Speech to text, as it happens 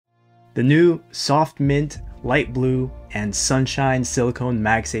The new soft mint, light blue, and sunshine silicone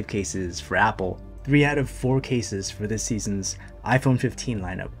MagSafe cases for Apple. 3 out of 4 cases for this season's iPhone 15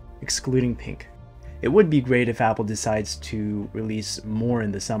 lineup, excluding pink. It would be great if Apple decides to release more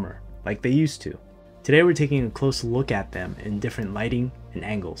in the summer, like they used to. Today we're taking a close look at them in different lighting and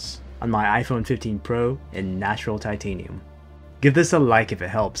angles on my iPhone 15 Pro in natural titanium. Give this a like if it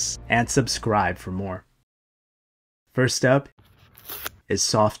helps, and subscribe for more. First up is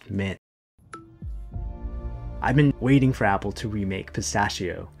soft mint. I've been waiting for Apple to remake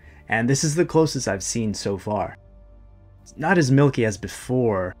pistachio, and this is the closest I've seen so far. It's not as milky as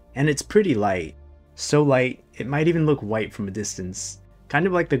before, and it's pretty light. So light, it might even look white from a distance, kind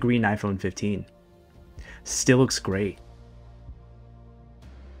of like the green iPhone 15. Still looks great.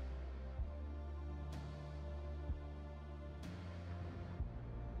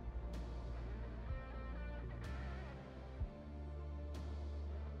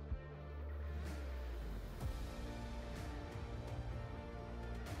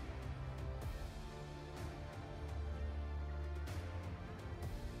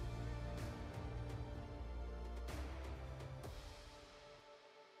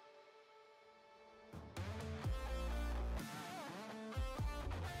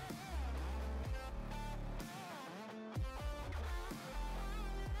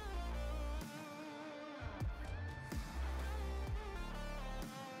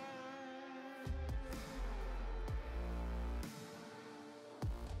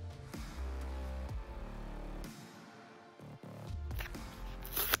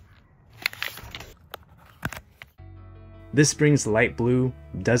 This brings light blue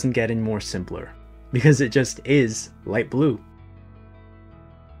doesn't get any more simpler, because it just is light blue.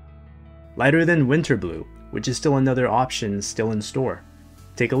 Lighter than winter blue, which is still another option still in store.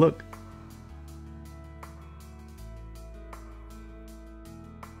 Take a look.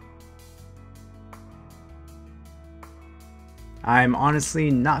 I'm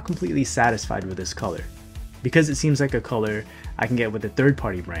honestly not completely satisfied with this color, because it seems like a color I can get with a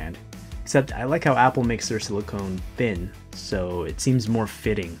third-party brand. Except I like how Apple makes their silicone thin, so it seems more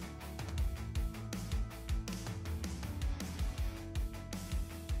fitting.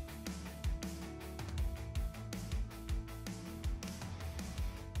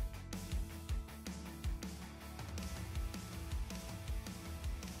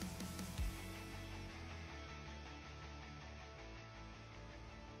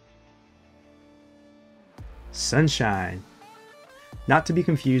 Sunshine. Not to be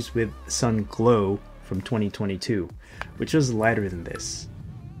confused with Sun Glow from 2022, which was lighter than this.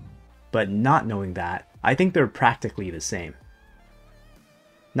 But not knowing that, I think they're practically the same.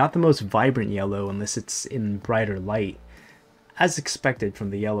 Not the most vibrant yellow unless it's in brighter light, as expected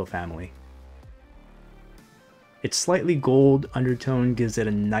from the yellow family. Its slightly gold undertone gives it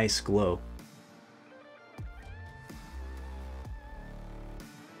a nice glow.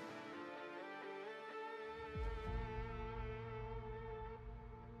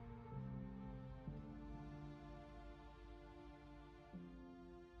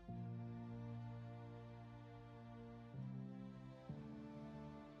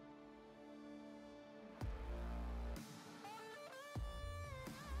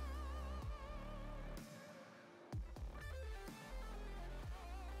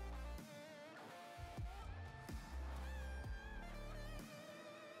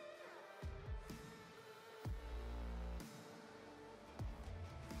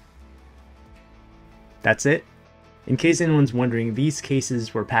 That's it. In case anyone's wondering, these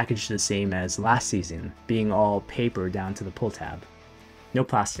cases were packaged the same as last season, being all paper down to the pull tab. No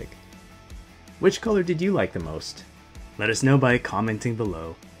plastic. Which color did you like the most? Let us know by commenting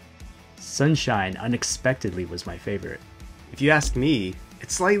below. Sunshine unexpectedly was my favorite. If you ask me,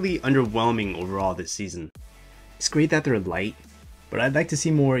 it's slightly underwhelming overall this season. It's great that they're light, but I'd like to see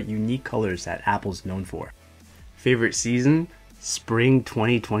more unique colors that Apple's known for. Favorite season? Spring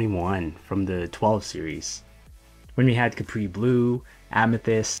 2021 from the 12 series. When we had Capri Blue,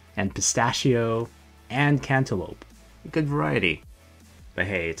 Amethyst, and Pistachio, and Cantaloupe. A good variety. But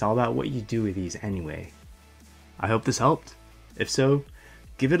hey, it's all about what you do with these anyway. I hope this helped. If so,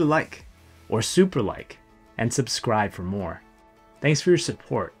 give it a like, or super like, and subscribe for more. Thanks for your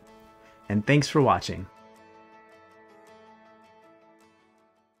support, and thanks for watching.